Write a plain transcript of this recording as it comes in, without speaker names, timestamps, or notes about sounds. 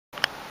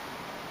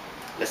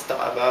let's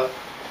talk about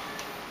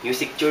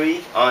music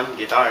theory on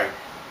guitar.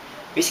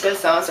 Musical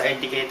sounds are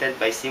indicated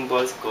by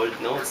symbols called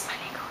notes.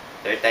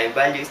 Their time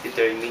value is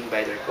determined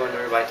by their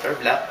color, white or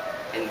black,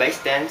 and by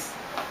stems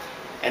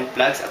and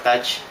plugs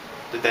attached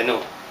to the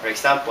note. For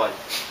example,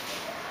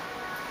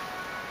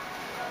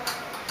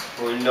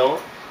 whole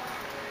note,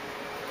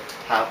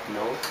 half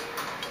note,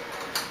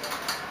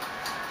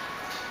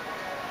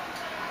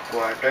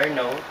 quarter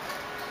note,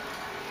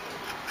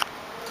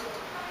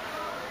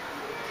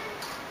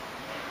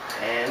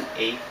 and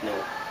eighth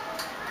note.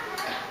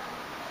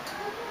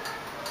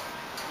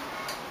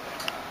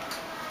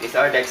 These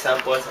are the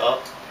examples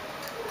of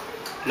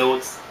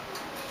notes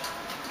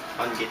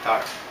on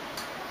guitar.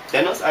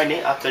 The notes are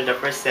named after the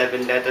first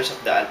 7 letters of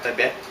the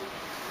alphabet: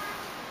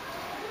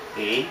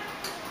 A,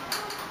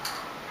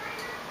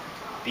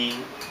 B,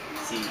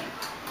 C,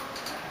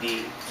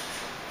 D,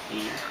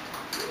 E,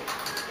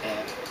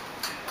 F,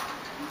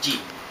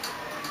 G,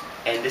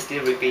 endlessly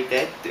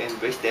repeated to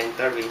embrace the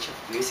entire range of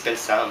musical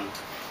sound.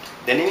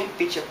 The name and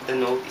pitch of the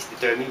note is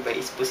determined by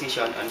its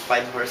position on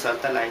 5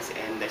 horizontal lines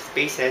and the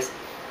spaces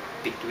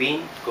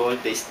between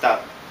called the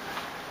stop.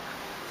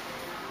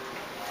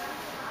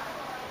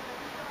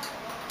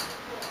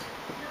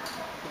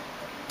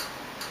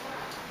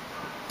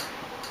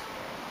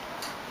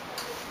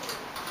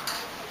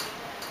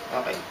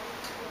 Okay.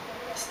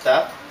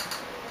 Stop.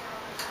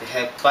 We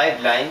have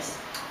 5 lines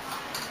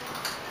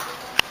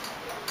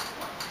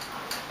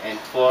and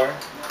 4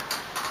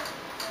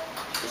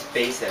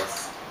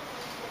 spaces.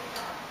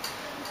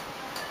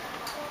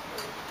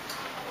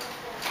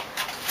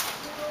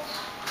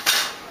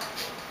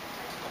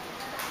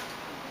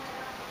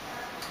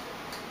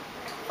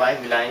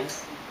 Five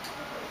lines,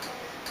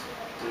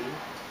 3,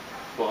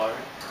 4,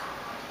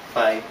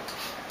 5,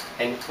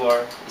 and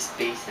 4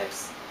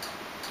 spaces.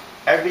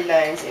 Every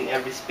lines and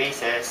every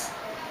spaces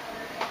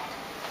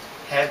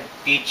have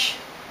pitch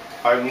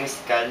or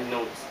musical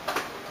notes.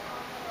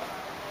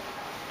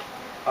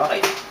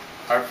 Okay,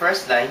 our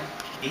first line,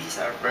 this is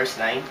our first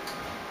line,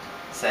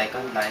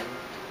 second line,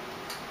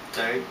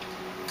 third,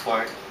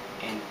 fourth,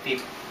 and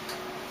fifth.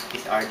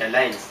 These are the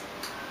lines.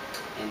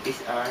 And these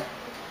are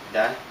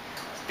the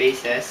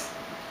spaces.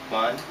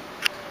 1,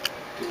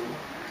 2,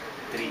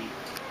 3,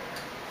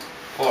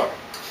 4.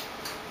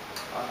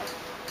 Okay.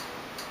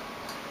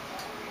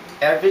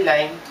 Every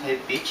line has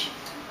pitch.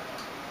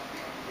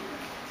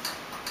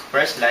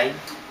 First line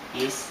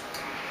is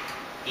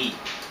E.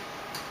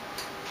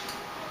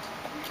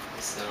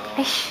 So,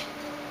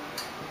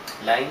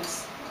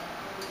 lines.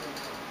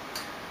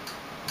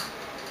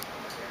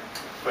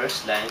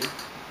 First line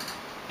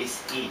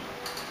is E.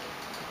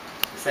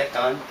 The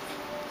second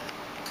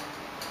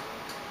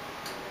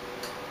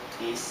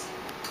is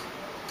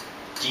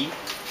G.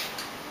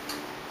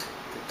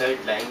 The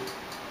third line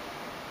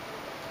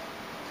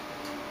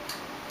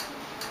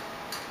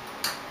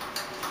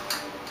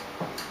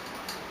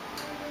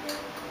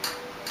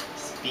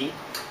is B.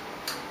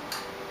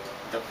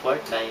 The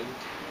fourth line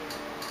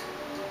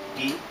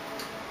D.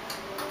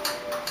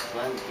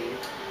 1 D.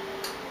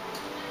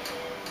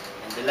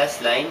 And the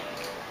last line,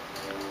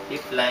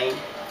 fifth line,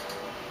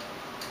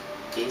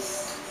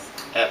 is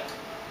F.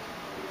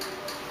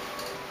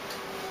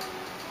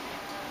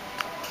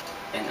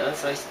 And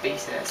also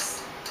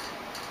spaces.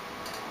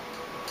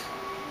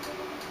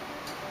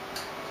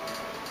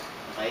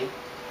 Okay,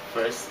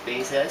 first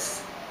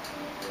spaces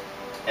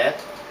F,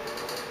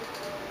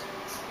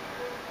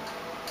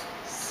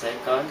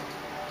 second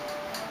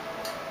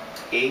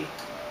A,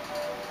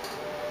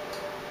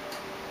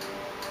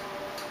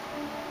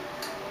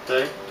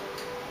 third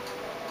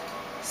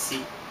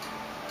C,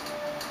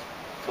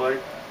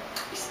 fourth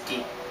is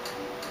E.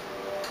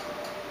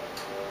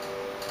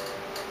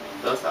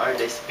 Those are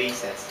the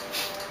spaces.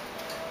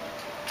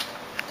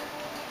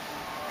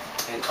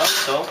 And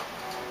also,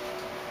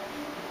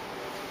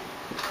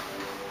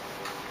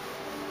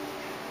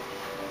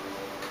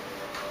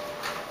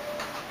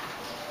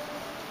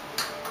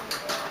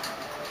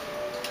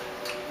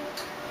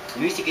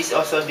 music is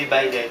also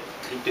divided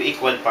into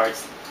equal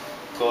parts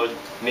called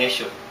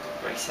measure.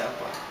 For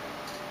example,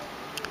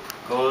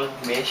 called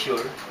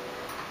measure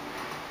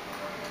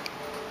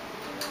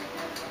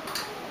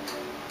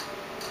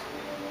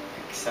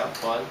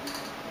example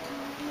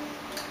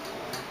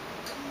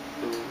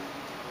 2,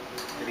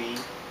 3,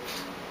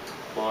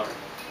 4,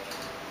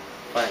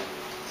 5.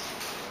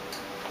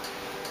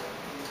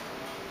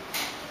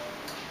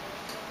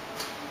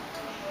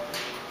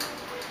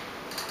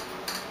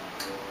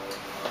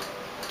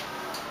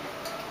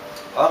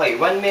 Okay,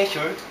 one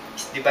measure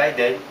is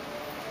divided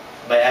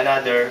by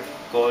another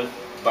called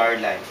bar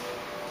line.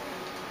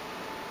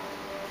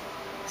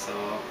 So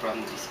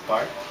from this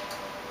part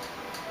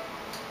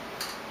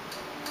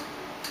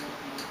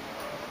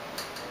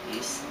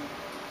is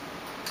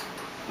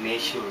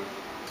measure,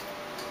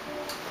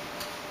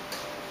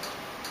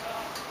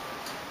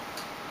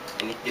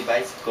 and it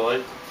divides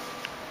called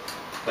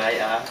by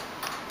a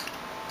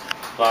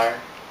bar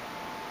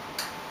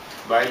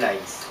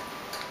lines.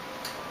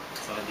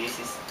 So this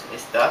is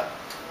the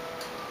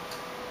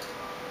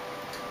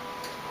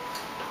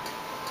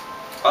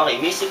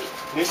Okay,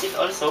 music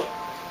also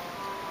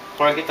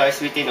for guitars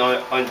written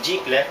on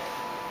G clef,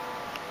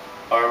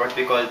 or what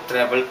we call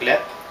treble clef,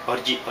 or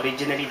G.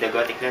 Originally, the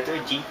Gothic letter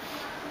G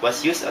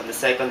was used on the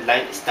second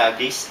line,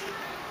 establish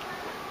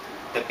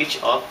the pitch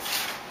of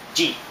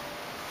G.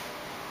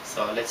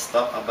 So let's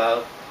talk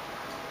about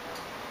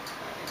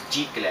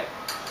G clef.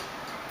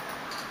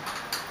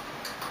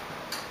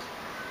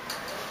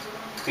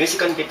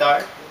 Music on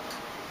guitar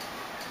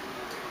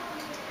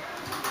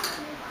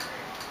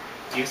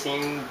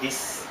using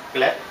this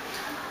clef.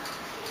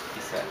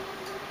 This one.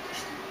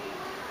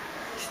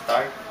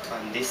 Start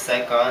on this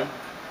second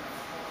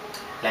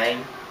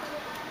line.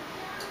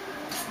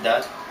 Is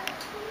that.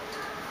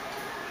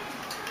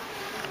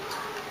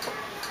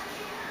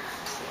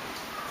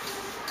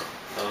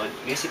 So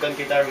music on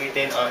guitar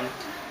written on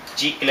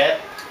G clef,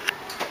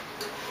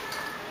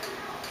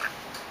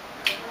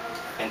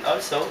 and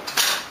also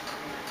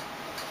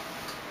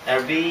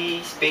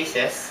every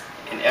spaces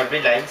and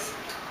every lines.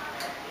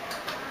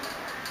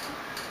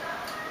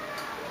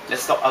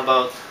 Let's talk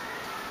about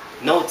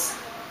notes.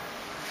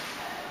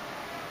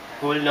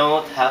 Whole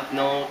note, half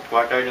note,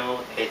 quarter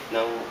note, eighth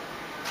note.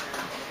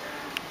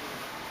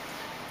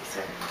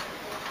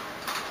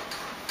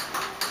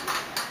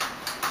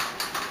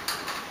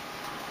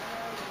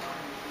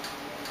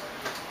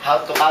 How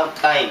to count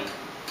time.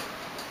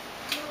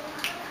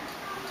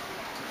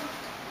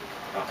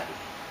 Okay.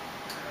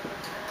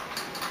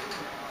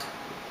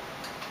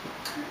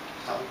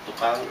 How to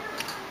count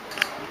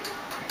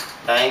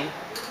time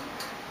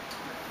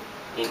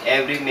in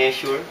every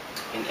measure,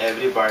 in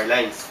every bar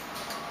lines.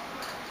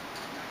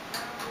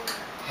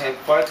 Have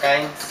 4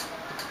 kinds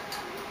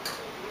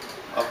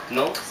of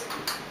notes.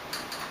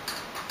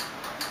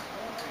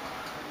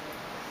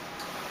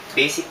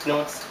 Basic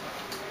notes.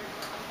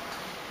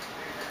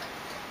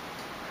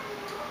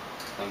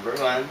 Number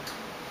 1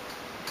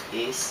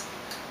 is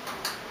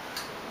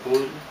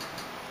full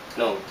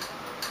note,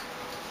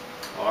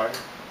 or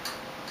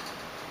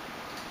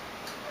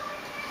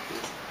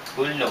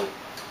full note.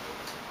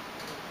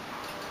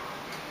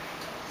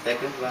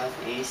 Second one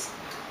is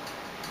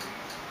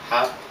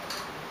half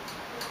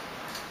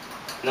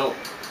note,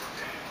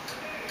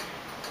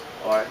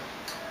 or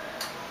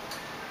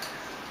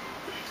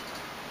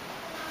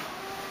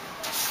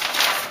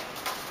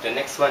the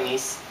next one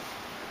is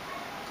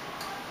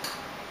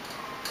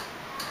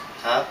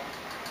half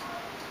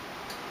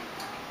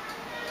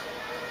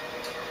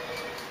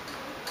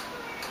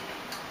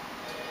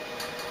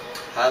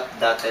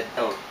dotted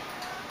note,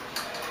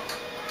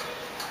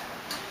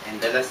 and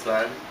the last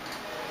one,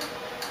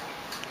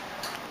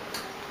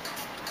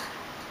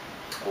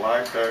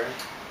 quarter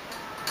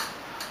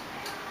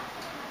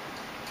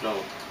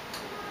note.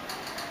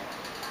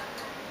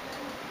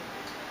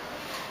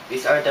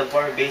 These are the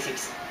 4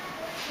 basics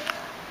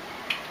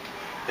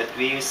that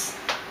we use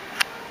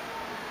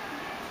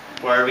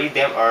for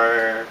rhythm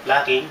or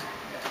plucking,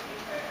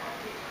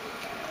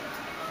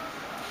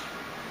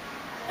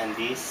 and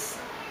this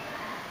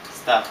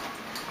stuff.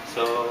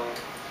 So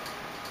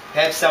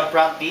have some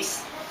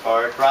practice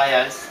or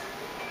trials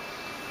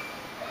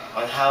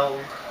on how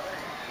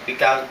we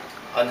count,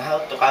 on how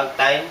to count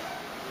time,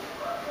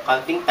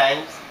 counting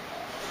times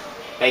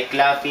by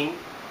clapping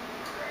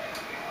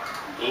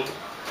in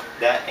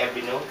the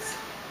every notes.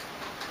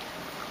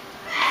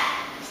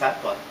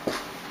 Example.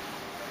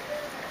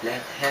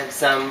 Let's have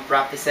some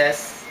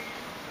practices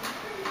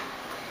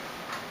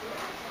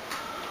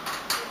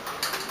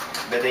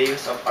by the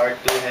use of our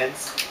 2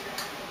 hands.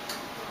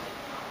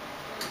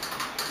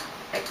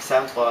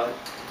 Example.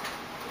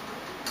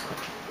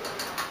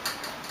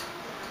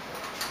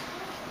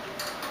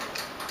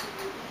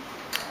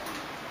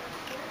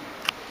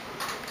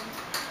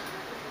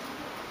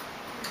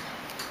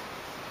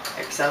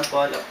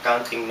 Example of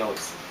counting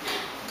notes.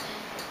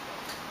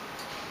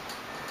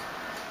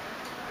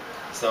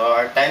 So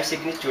our time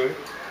signature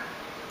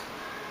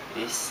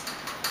is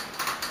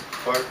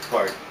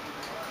 4/4.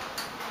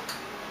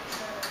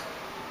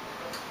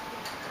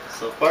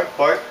 So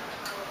 4/4,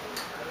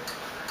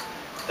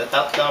 the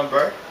top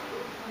number.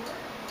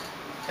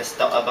 Let's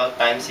talk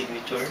about time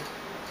signature.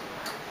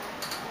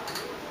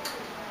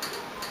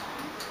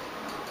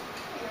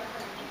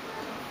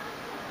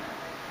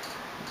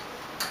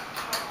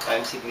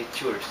 Time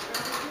signatures.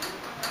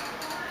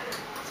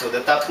 So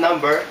the top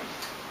number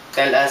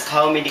tell us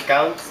how many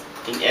counts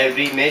in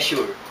every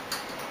measure.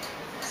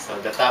 So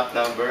the top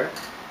number,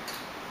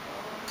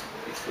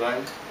 this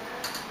one,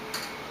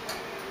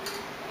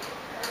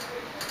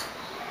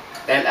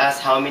 tell us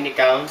how many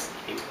counts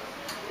in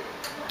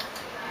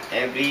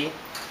every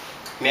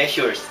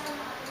measures,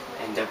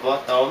 and the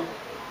bottom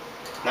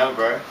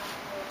number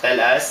tell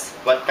us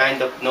what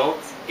kind of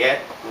notes get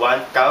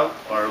 1 count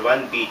or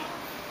 1 beat.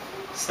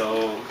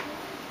 So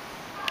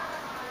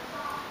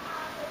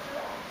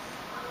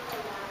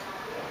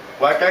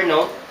quarter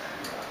note,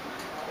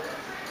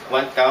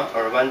 1 count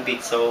or 1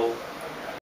 beat. So